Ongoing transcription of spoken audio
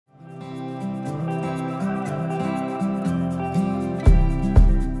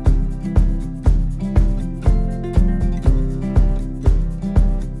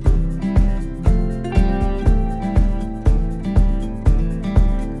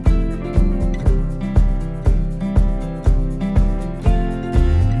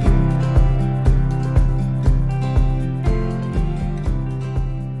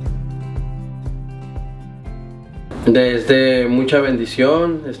Desde mucha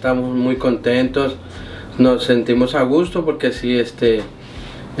bendición, estamos muy contentos, nos sentimos a gusto porque sí,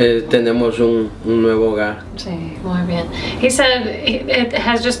 tenemos un nuevo hogar. Sí, muy bien. He said it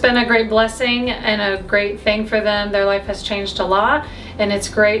has just been a great blessing and a great thing for them. Their life has changed a lot, and it's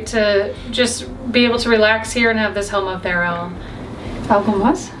great to just be able to relax here and have this home of their own. ¿Algo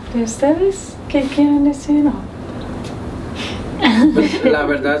más de ustedes que quieren decir? No. Pues, la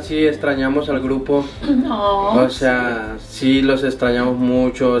verdad sí extrañamos al grupo, o sea, sí los extrañamos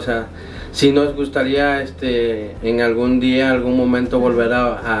mucho, o sea, sí nos gustaría en algún día, algún momento volver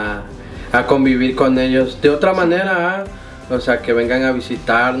a convivir con ellos de otra manera, o sea, que vengan a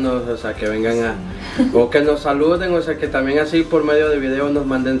visitarnos, o sea, que vengan o que nos saluden, o sea, que también así por medio de video nos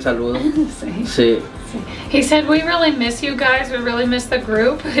manden saludos. Sí. He said, we really miss you guys, we really miss the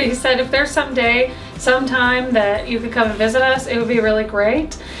group. He said, if there's sometime that you could come and visit us, it would be really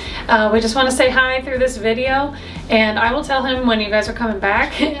great. We just want to say hi through this video, and I will tell him when you guys are coming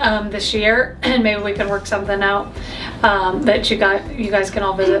back this year, and maybe we can work something out that you guys can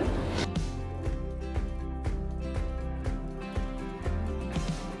all visit.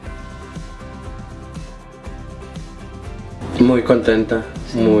 Muy contenta,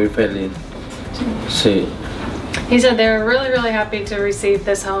 muy feliz. Sí. He said they were really, really happy to receive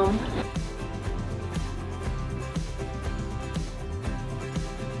this home.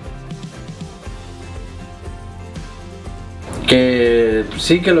 Que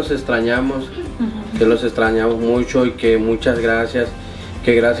sí que los extrañamos, que los extrañamos mucho y que muchas gracias,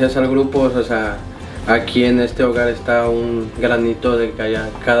 que gracias al grupo, o sea, aquí en este hogar está un granito de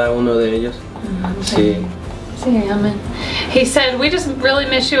cada uno de ellos. Sí. Sí, amen. He said, we just really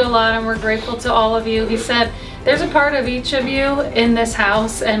miss you a lot and we're grateful to all of you. He said, there's a part of each of you in this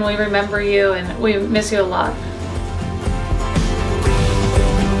house and we remember you and we miss you a lot.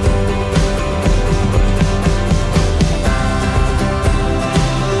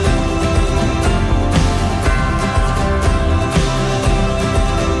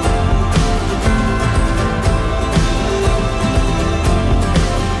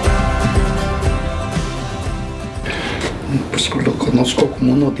 Pues lo conozco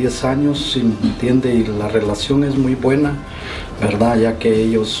como unos 10 años, ¿me entiende? Y la relación es muy buena, ¿verdad? Ya que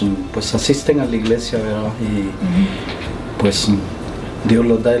ellos pues asisten a la iglesia, ¿verdad? Y pues Dios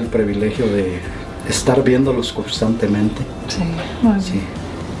les da el privilegio de estar viéndolos constantemente. Sí, sí.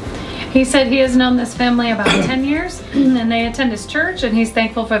 He said he has known this family about 10 years and they attend his church, and he's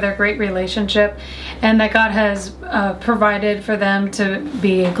thankful for their great relationship and that God has provided for them to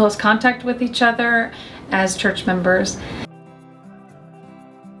be in close contact with each other as church members.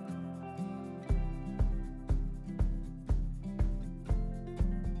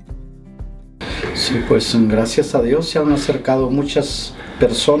 Sí, pues gracias a Dios se han acercado muchas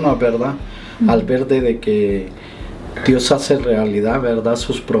personas, ¿verdad? Al ver de que Dios hace realidad, ¿verdad?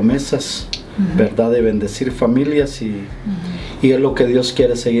 Sus promesas, ¿verdad? De bendecir familias y es lo que Dios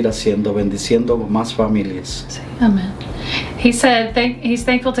quiere seguir haciendo, bendiciendo más familias. Sí, amen. He said he's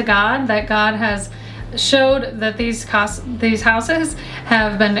thankful to God that God has showed that these houses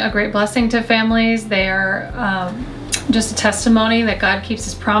have been a great blessing to families. They are just a testimony that God keeps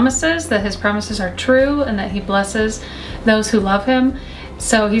his promises, that his promises are true, and that he blesses those who love him.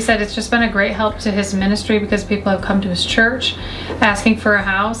 So he said it's just been a great help to his ministry because people have come to his church asking for a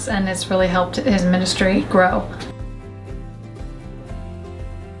house, and it's really helped his ministry grow.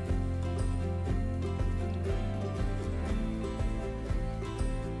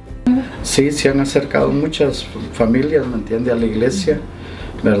 Sí, se han acercado muchas familias, ¿me entiende? A la iglesia,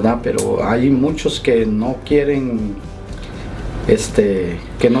 ¿verdad? Pero hay muchos que no quieren,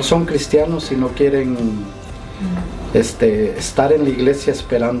 que no son cristianos, sino quieren estar en la iglesia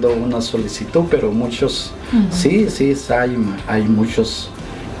esperando una solicitud, pero muchos, sí, hay muchos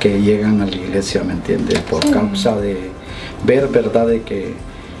que llegan a la iglesia, ¿me entiende? Por causa de ver, ¿verdad? De que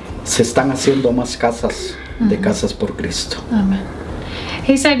se están haciendo más casas, de casas por Cristo. Amen.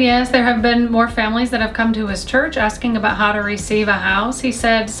 He said, yes, there have been more families that have come to his church asking about how to receive a house. He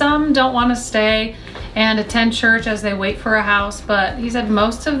said some don't want to stay and attend church as they wait for a house, but he said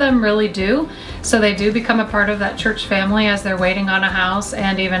most of them really do. So they do become a part of that church family as they're waiting on a house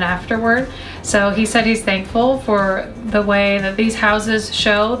and even afterward. So he said he's thankful for the way that these houses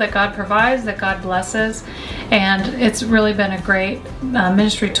show that God provides, that God blesses, and it's really been a great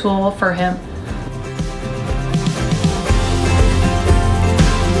ministry tool for him.